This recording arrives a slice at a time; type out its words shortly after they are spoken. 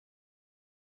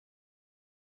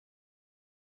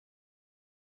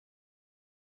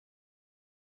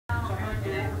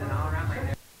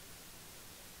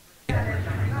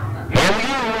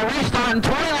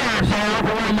120 laps here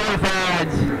for one more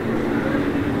Fads.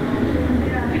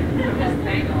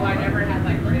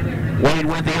 Wade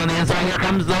Winthy on the inside. Here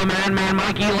comes the man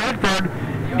Mikey Ledford.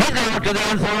 He's going up to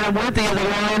the inside of Winthy as they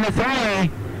go into 3.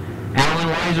 Alan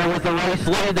Weiser with the race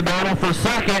lead, the battle for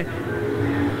second.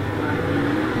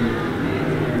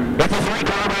 It's a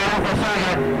 3-car battle for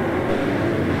second.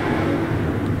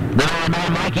 The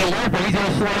man Mikey Ledford, he's going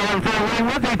to slow down for Wade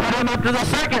Winthy, put him up to the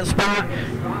second spot.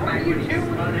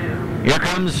 Here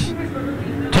comes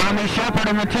Tommy Shepard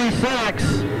in the T6.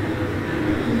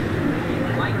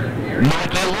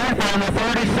 Mikey Ledford in the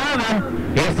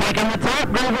 37. He's taking the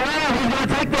top, goes around. He's going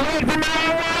to take the lead from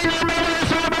Alan Weiser. Maybe the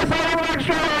shot by Saddle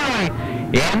extra high.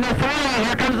 In the 3,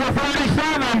 here comes the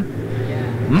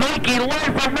 37. Mikey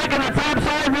Ledford making the top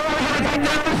side move. He's going to take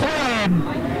down the sled.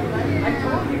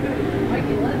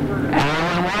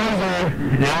 Alan Weiser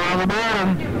now on the bottom.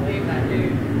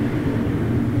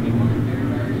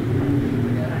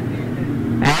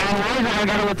 Alan Weiser going to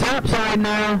go to the top side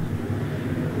now.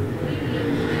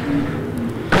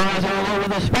 Cars all over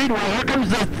the speedway. Here comes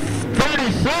the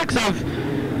 36 of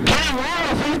Kenny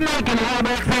Wallace. He's making it all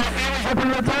back through the field up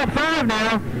into the top 5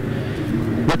 now.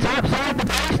 The top side, the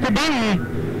place to be.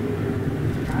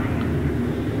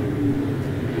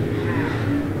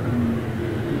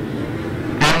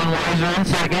 Alan Weiser in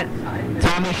second.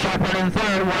 Tommy Shepard in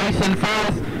third. Weiss in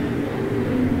fourth.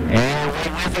 And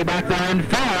Wade Winthy back there in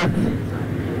fifth.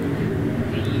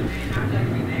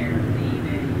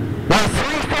 Well,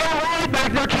 3-4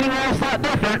 back there. Kenny Wallace thought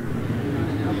different.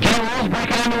 Kenny Wallace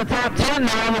breaking into the top 10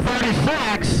 now on the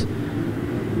 36.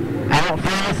 Out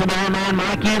front, the man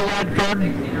Mikey Ledford.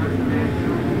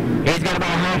 He's got about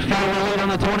a half star lead on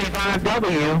the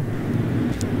 25W.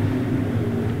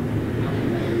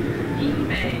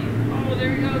 Oh,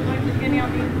 there he goes. Mikey's getting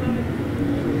out the inside.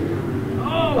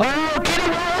 Oh, Kenny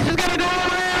Wallace is going to go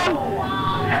around.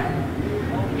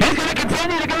 He's going to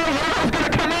continue to go. Wallace going to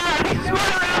come out. He's spinning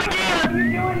around again.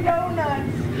 You're doing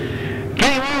donuts.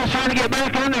 Kenny Wallace trying to get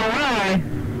back under Y.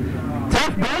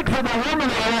 Tough break for the woman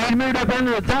there. He moved up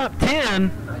into the top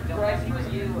 10.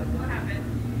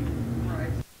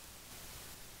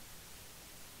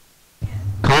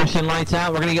 Caution lights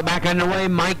out. We're going to get back underway.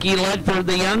 Mikey Ledford,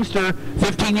 the youngster,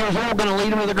 15 years old, going to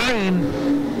lead him to the green.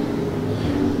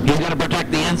 He's going to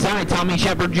protect the inside. Tommy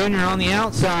Shepard Jr. on the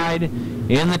outside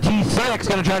in the T6,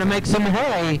 going to try to make some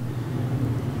hay.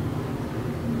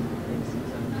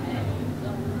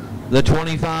 The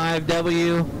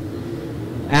 25W,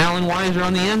 Alan Weiser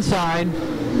on the inside.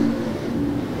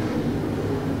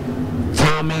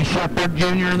 Tommy Shepard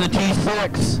Jr. in the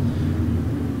T6.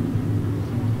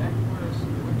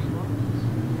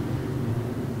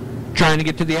 Trying to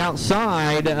get to the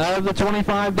outside of the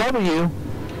 25W.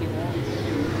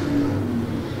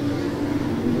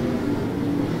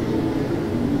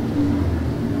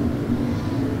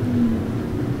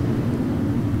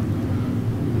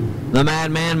 The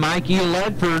madman Mikey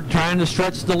Ledford trying to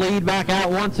stretch the lead back out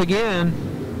once again.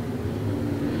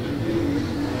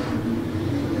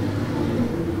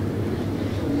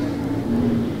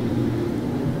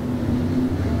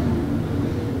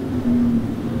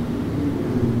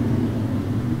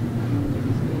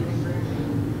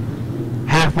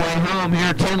 Halfway home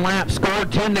here, 10 laps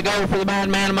scored, 10 to go for the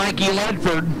madman Mikey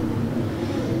Ledford.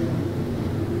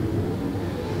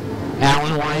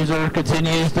 Alan Weiser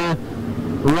continues to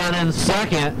run in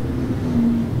second.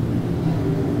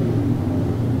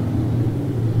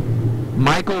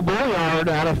 Michael Boyard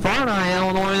out of Farnham,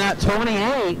 Illinois, that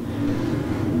 28.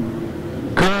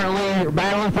 Currently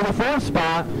battling for the 4th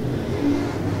spot.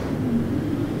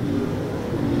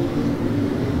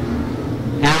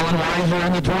 Alan Weiser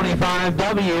in the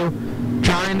 25W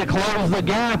trying to close the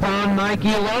gap on Mikey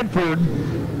Ledford.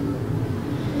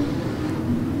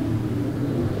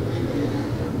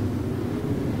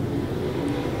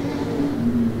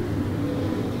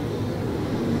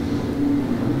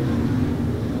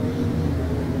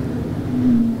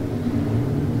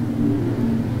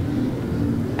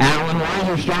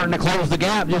 Starting to close the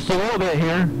gap just a little bit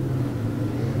here.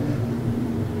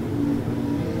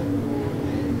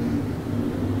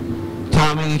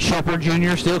 Tommy Shepard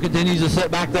Jr. still continues to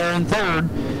sit back there in third.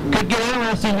 Could get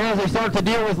interesting here as they start to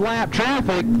deal with lap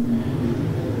traffic.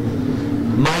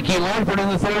 Mikey Ledford in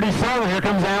the 37. Here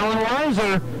comes Alan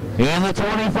Weiser in the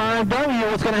 25W.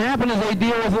 What's going to happen is they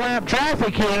deal with lap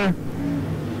traffic here.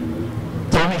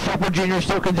 Tommy Shepard Jr.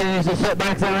 still continues to sit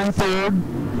back there in third.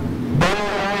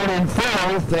 Boyard in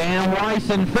fourth and Weiss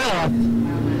in fifth.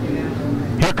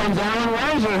 Here comes Alan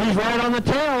Weiser. He's right on the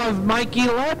tail of Mikey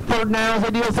Ledford now as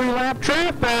they deal through lap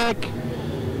traffic.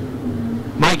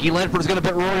 Mikey Ledford's going to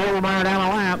put Roy Overmeyer down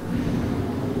a lap.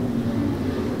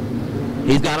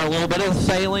 He's got a little bit of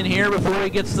sailing here before he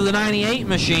gets to the 98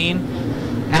 machine.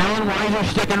 Alan Weiser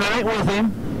sticking right with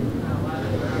him.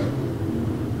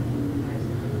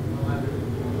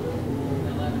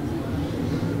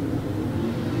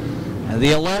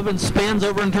 The 11 spins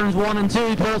over in turns 1 and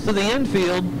 2, close to the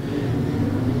infield.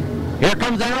 Here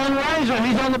comes Alan Weiser.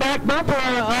 He's on the back bumper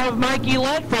of Mikey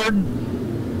Ledford.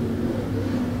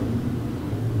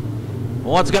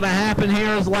 What's going to happen here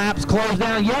as laps close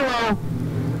down yellow?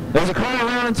 There's a car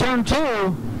around in turn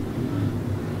 2.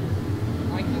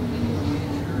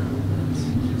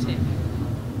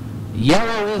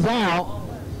 Yellow is out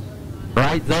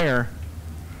right there.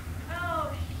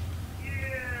 Oh,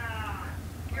 yeah.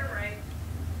 You're right.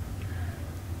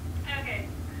 Okay.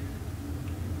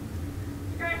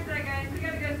 Scratch that, guys. We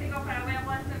gotta go single file. We have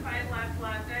less than 5 laps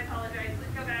left. I apologize.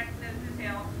 Let's go back to the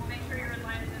detail. We'll make sure you're in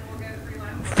line and then we'll go 3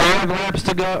 laps. 5 laps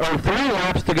to go, or 3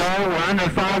 laps to go. We're under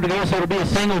 5 to go, so it'll be a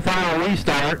single file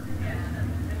restart.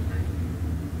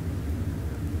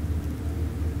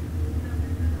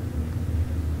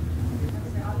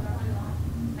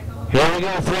 Here we go,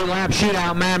 3-lap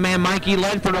shootout. Madman Mikey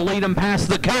Ledford will lead him past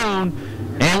the cone,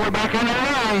 and we're back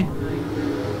underway.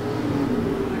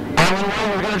 Alan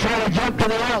Weiser's going to try to jump to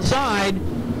the outside.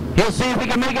 He'll see if he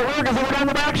can make it work as they go down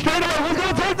the back straightaway. He's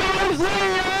going to take the race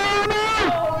lead. Oh,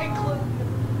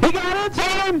 no! He got into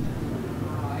him.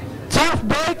 Tough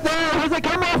break there as they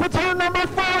come off of turn number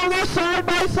 4. They're side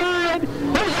by side.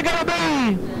 Who's it going to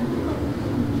be?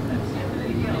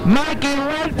 Mikey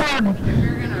Ledford.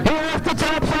 He left the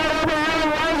top side over.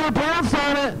 Alan Weiser pounced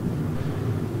on it.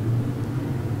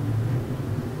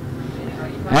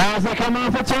 As they come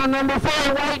off of turn number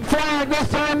 4, white flag this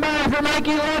time back for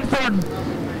Mikey Ledford.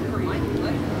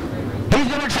 He's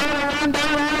going to try to run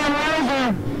down Alan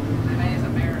Weiser.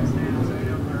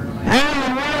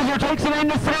 Alan Weiser takes it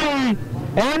into 3.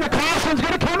 And the caution's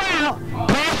going to come out.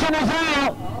 Caution is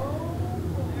out.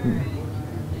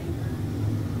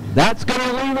 That's going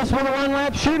to leave us with a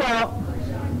 1-lap shootout.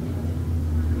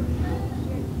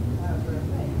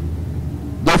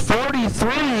 The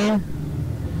 43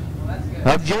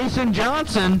 of Jason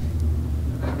Johnson.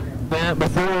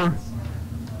 Before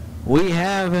we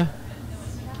have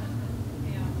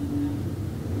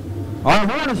our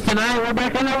horns tonight, we're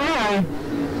back on the row.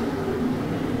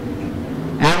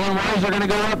 Alan Weiser going to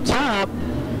go up top.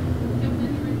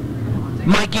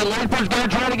 Mikey Ledford's going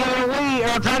to try to get a lead,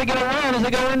 or try to get a run as they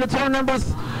go into turn number. He's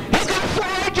going to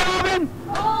slide jobbing.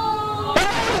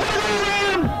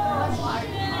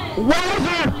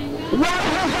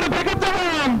 Weiser's going to pick up the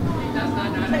run.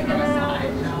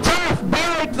 Tough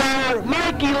break there.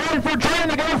 Mikey Ledford trying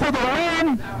to go for the win.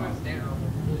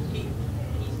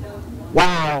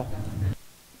 Wow.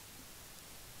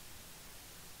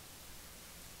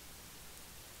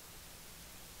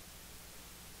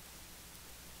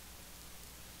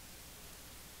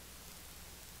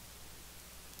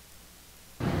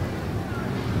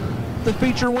 The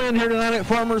feature win here tonight at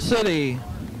Farmer City.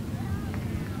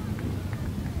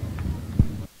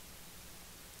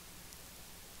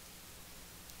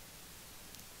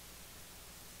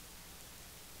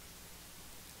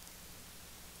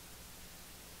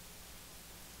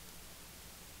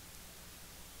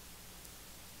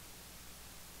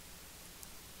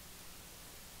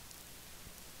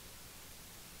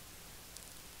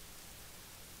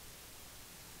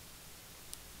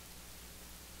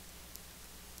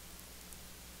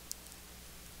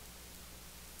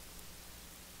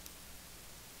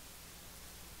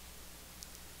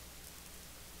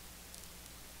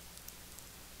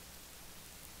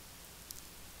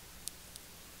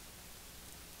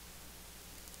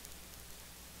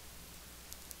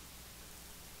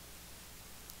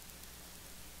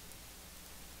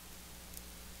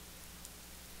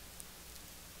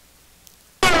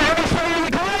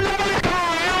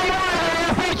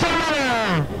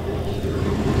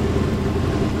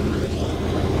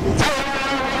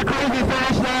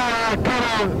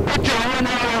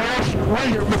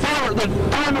 Before the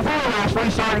time before last, we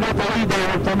started at the lead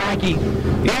there for Mikey.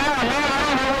 Yeah, I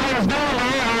don't know what he was doing.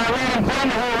 I ran him clean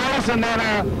the whole race, and then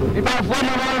he about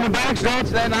flooded around in the backstretch.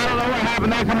 Then I don't know what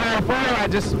happened there coming out of 4. I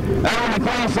on the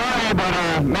clean side, but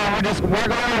man, we're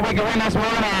glad we can win this one.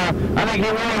 I think he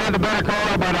really had the better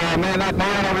car, but man, that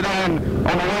man over there on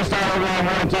the restart over there in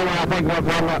 1 and 2, I think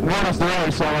won us the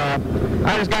race. So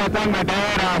I just got to thank my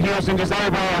dad, Houston, just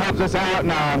everybody that helps us out,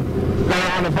 and go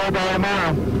on the full day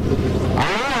tomorrow. All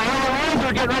right,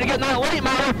 Weiser getting ready to get in that late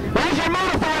model. Where's your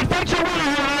modified? Thanks for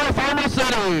winning here at Farmer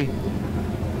City.